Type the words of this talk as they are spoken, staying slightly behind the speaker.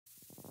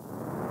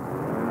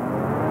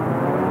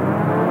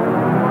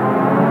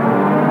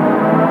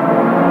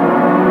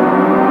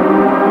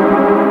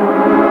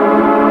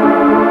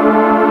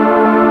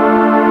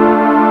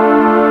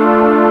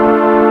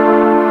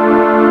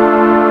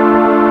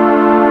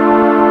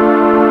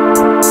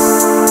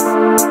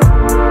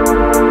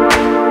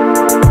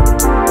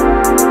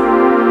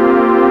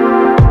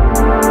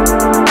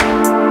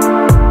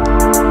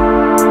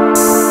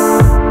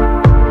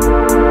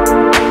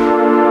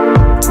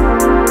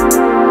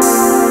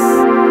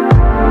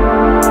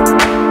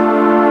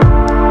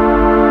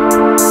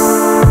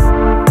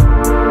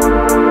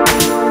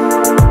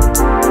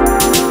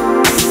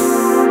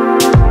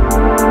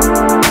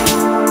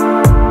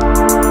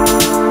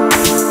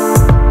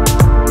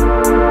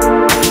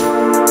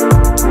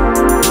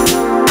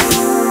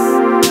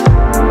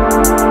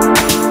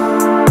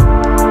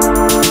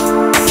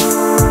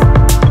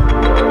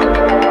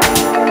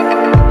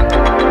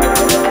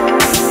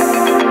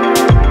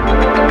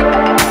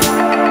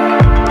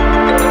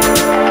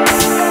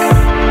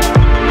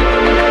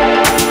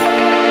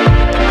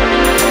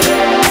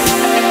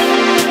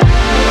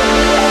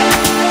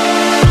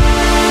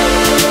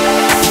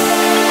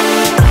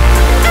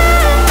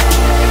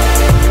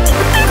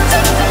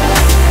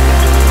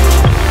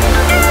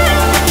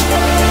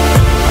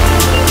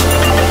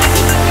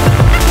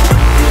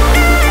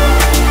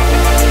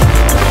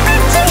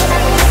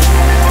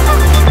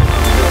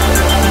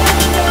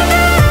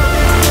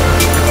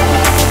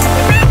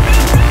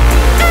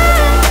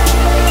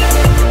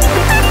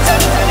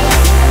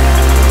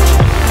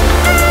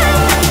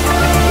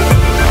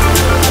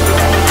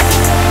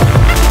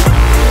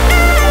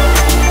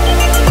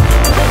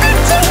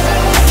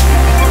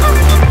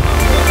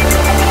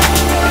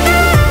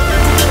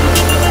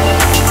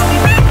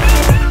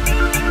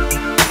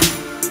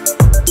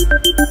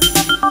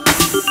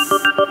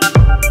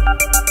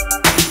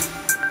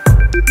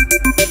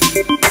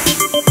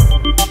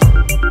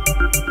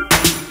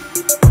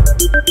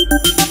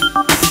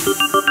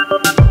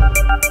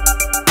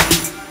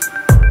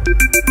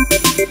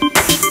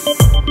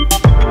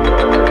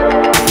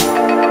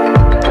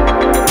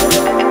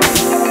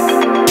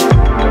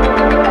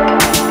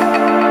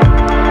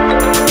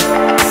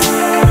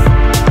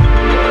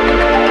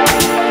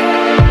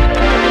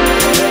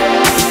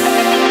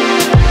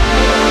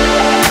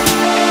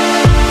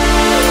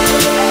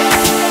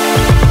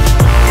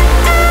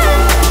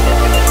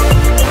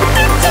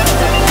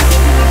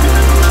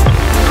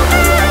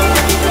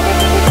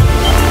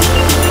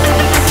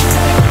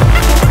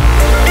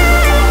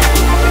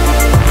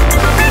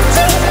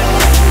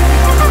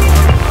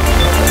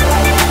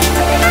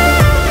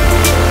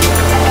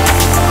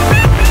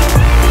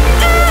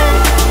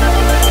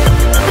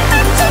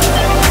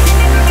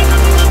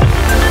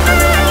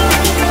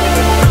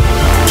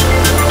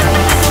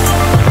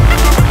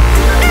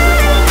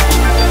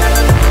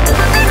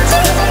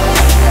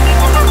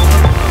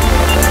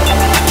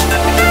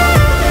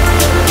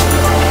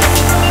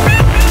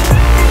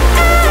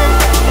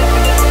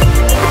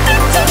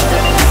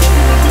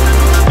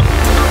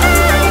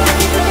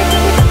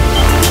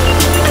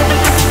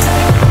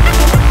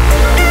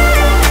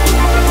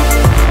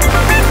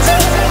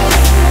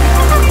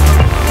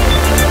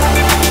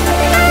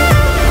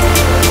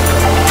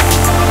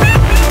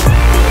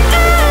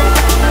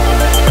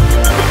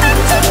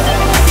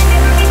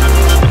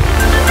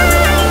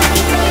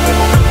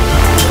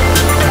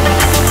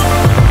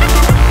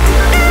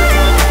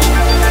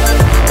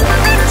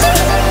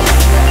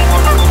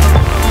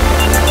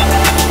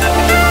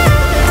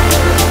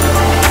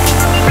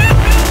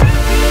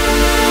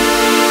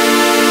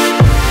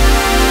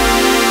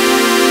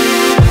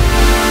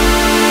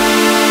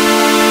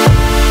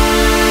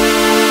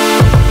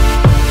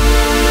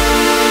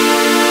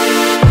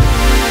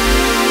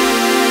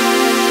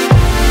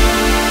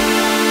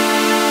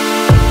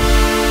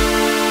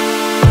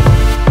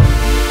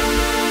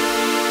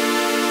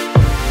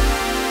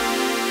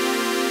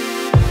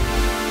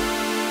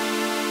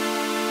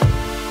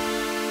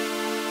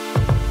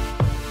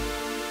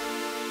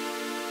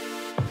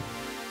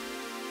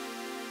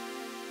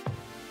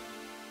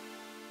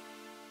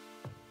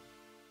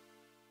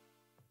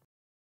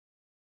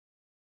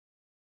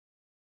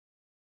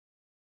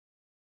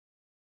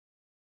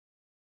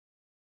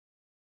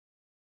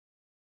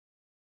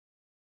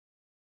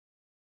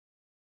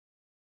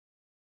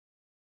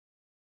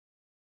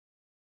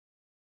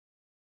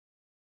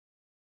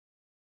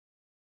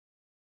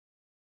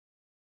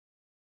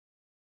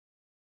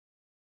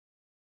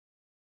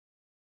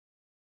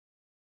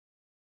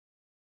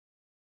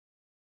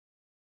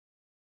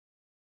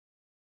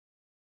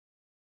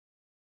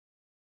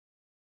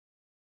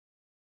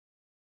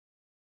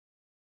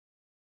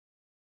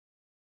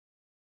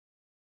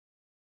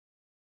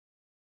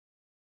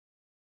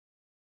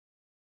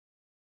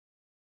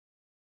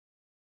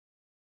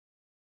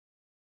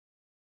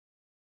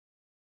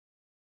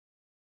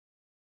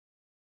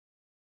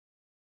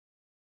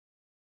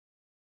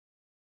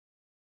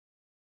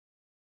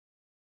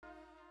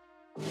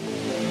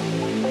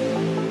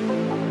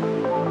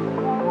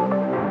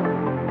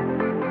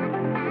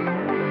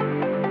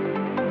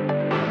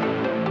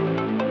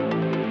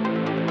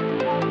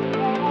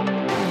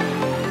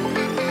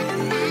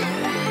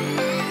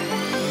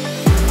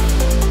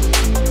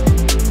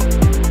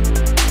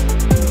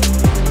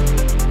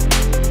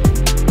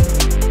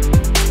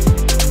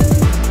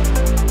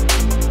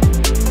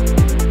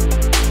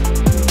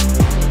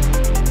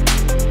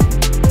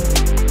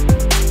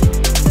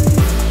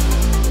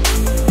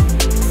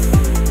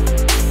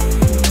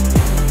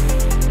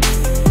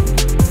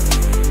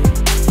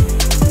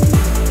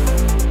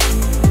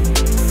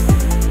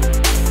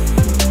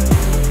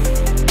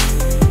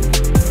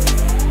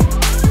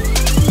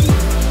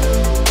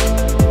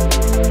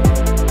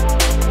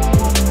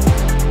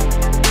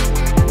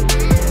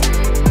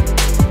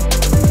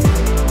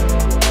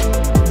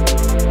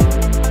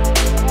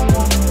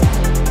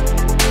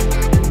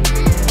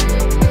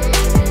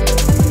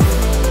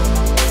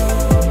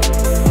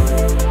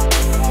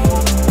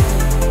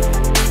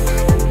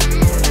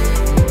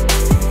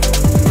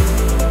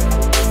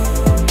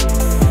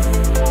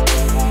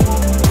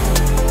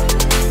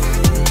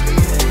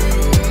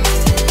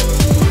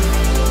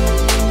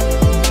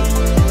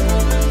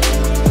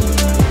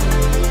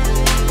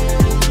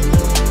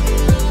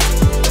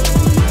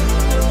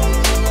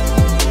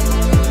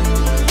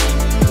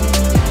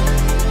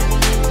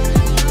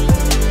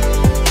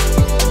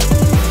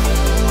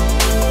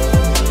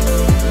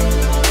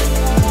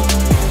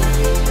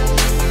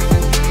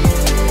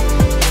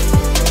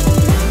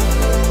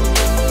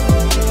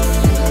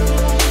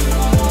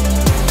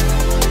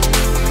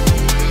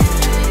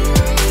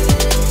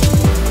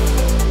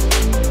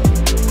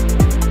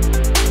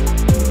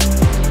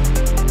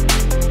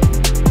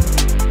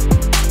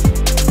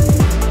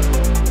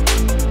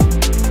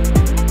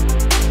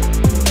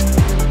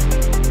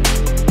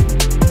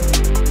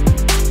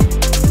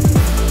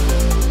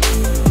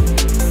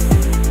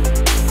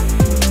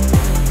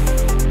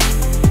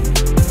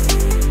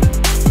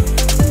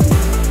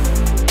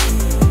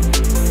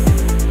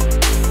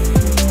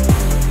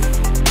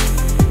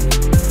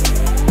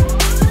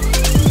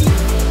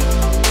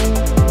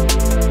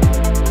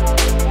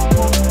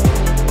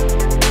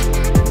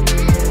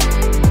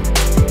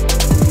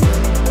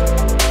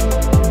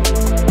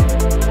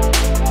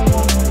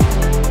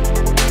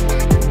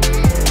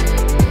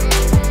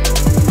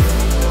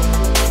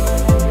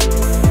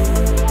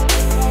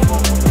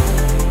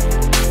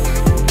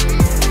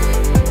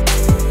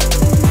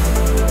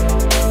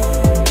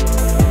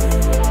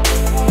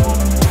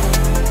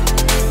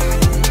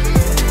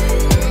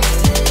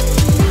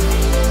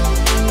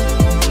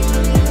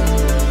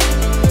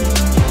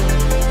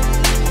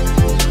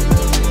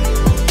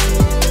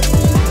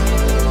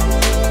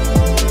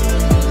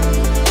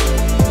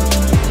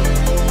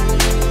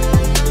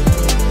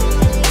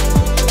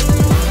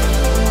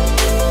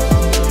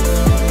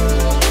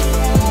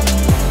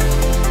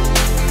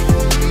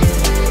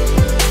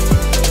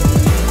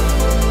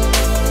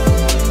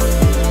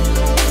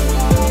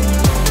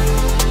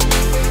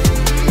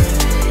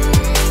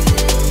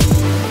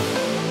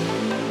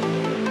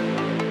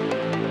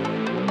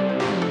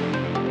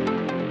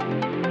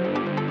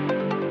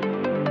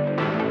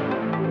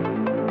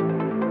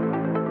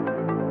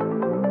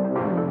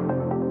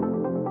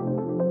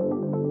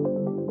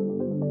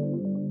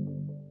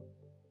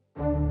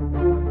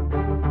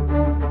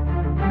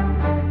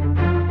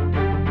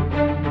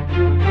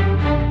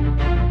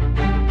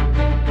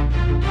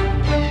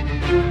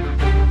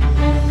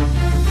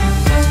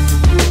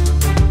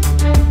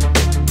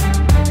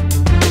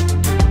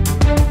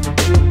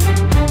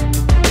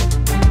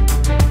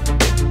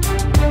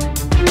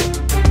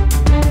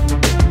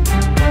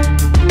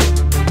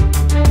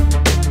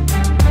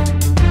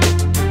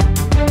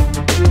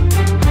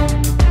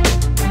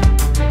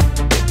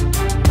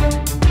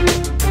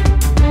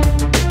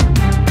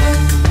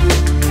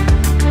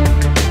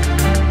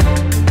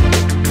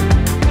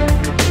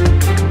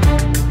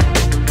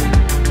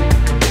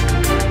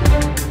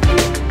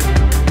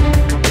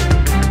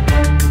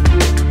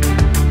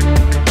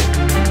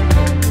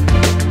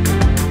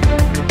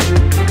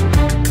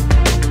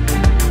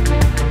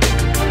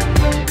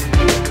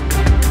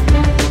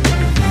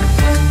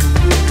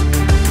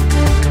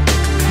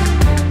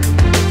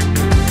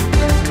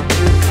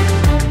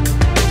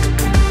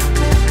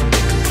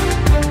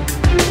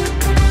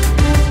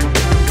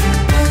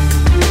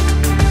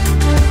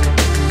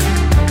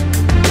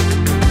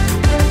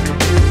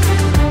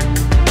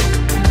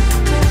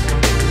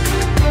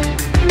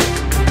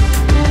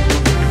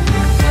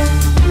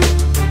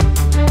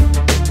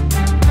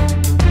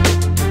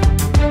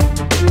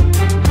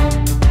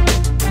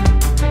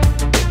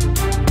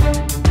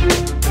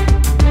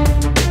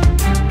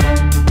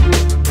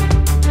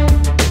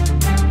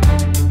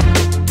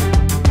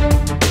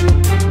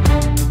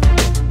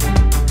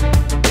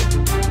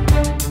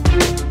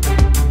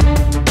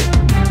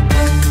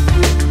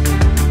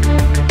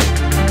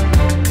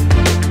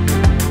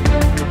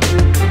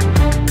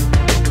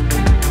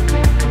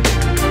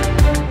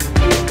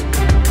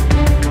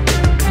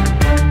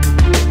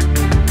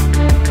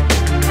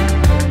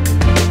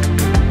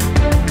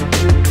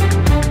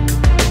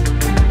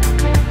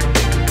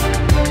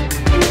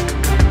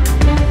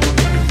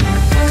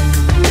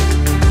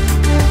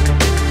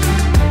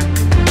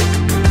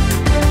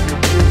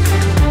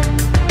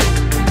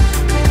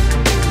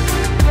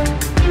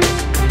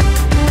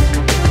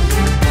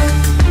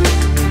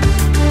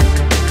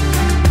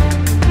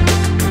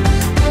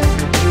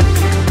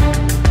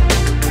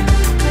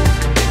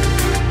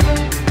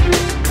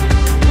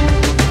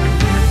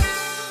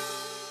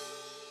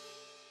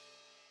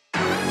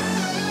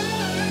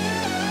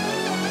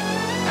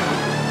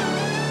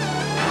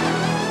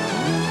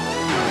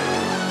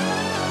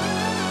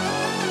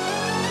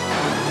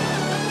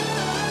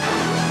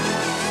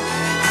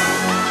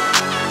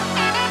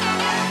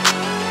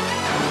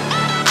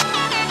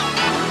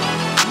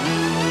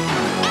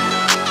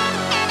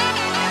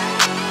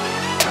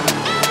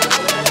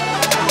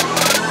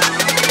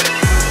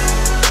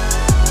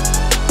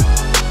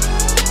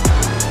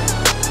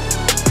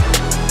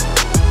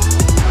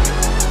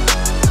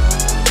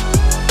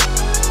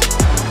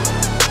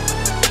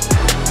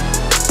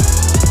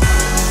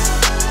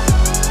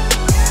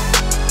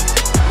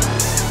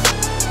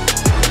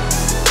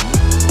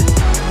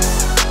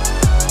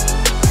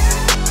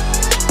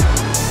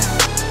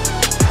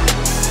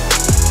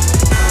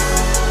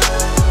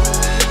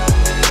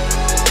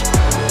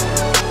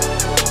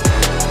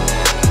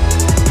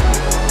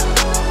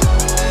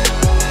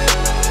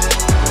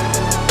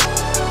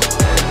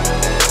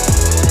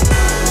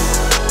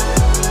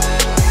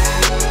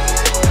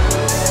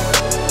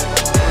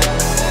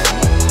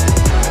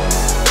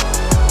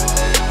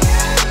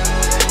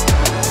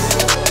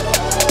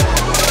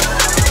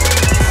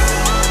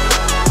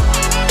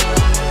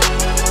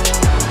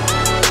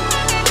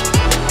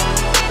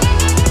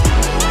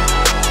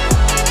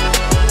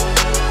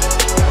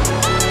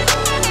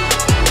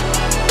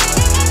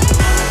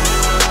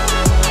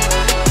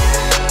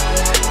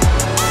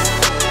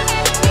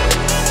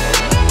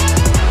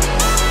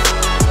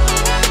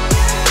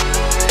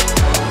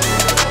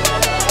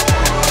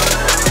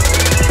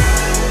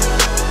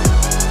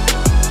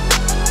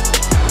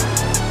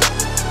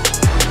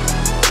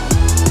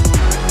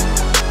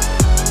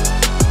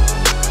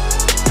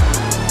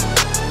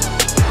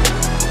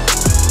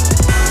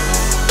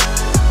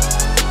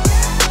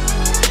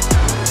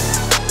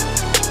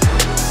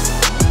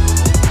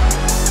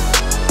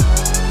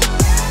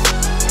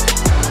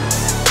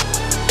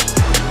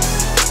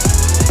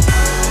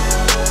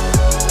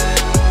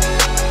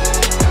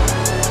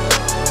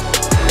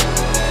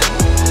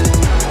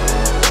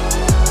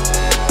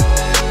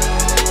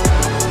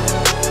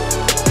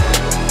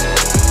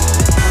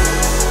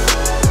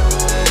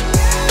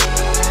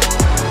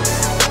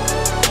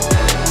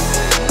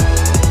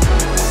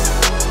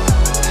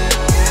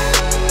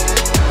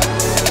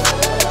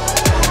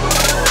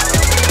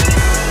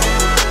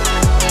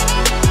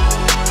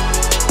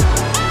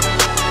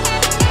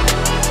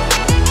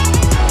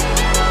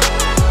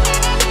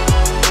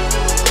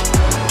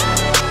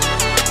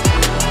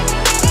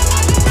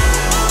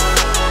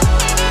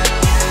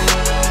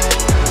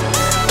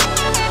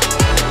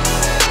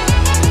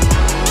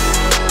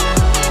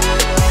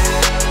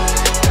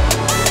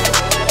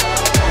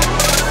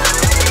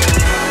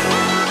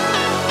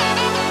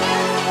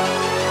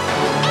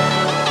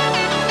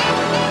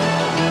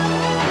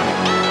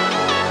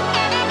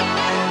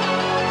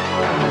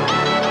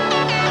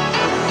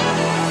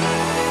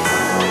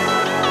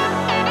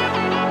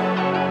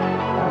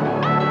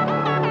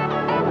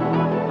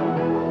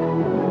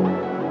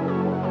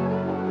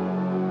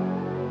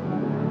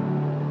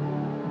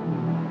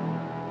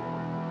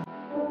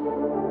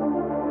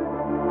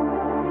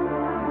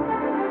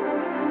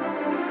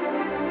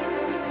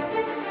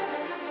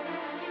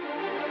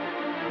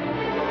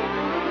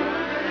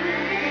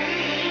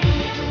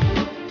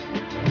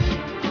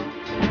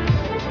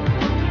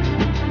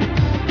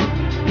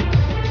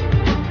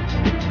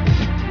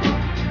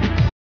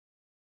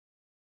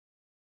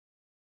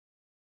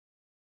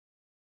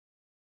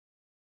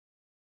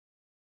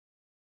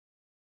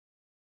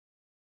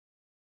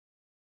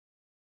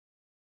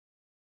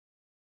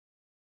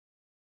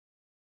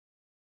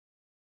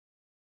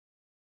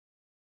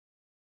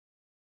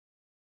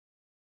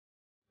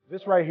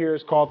This right here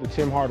is called the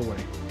Tim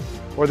Hardaway,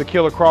 or the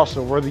killer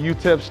crossover, or the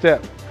UTEP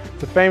step.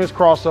 It's a famous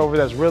crossover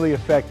that's really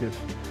effective.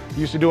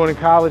 Used to do it in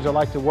college. I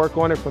like to work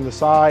on it from the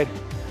side,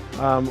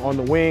 on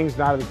the wings,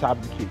 not at the top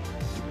of the key.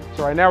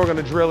 So right now we're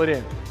gonna drill it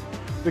in.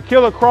 The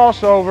killer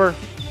crossover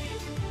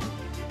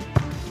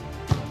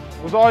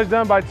was always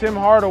done by Tim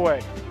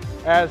Hardaway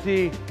as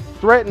he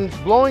threatens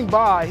blowing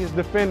by his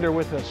defender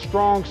with a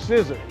strong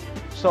scissor.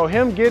 So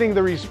him getting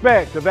the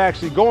respect of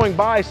actually going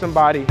by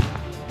somebody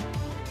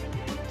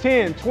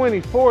 10,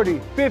 20, 40,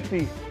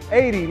 50,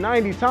 80,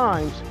 90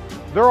 times,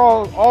 they're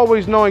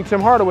always knowing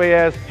Tim Hardaway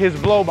as his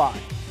blow-by.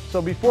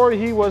 So before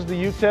he was the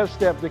UTEP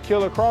step, the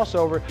killer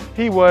crossover,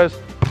 he was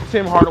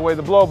Tim Hardaway,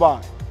 the blow-by.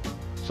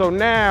 So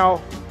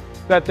now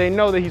that they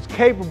know that he's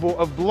capable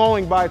of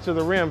blowing by to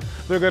the rim,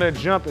 they're gonna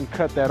jump and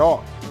cut that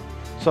off.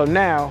 So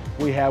now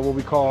we have what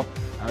we call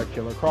our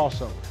killer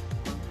crossover,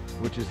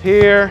 which is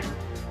here.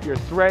 You're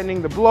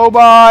threatening the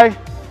blow-by,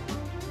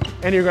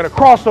 and you're gonna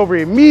cross over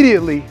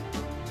immediately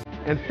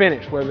and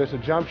finish, whether it's a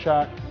jump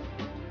shot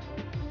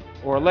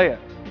or a layup.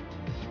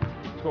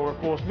 Let's go at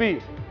full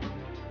speed.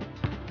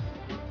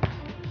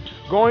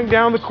 Going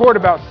down the court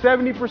about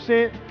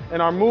 70%,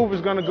 and our move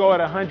is gonna go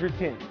at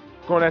 110.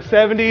 Going at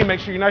 70,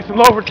 make sure you're nice and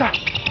low over top.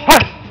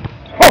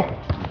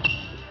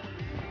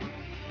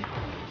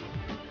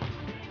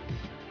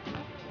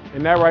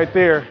 And that right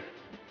there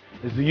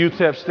is the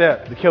UTEP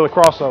step, the killer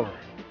crossover,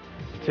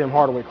 the Tim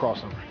Hardaway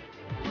crossover.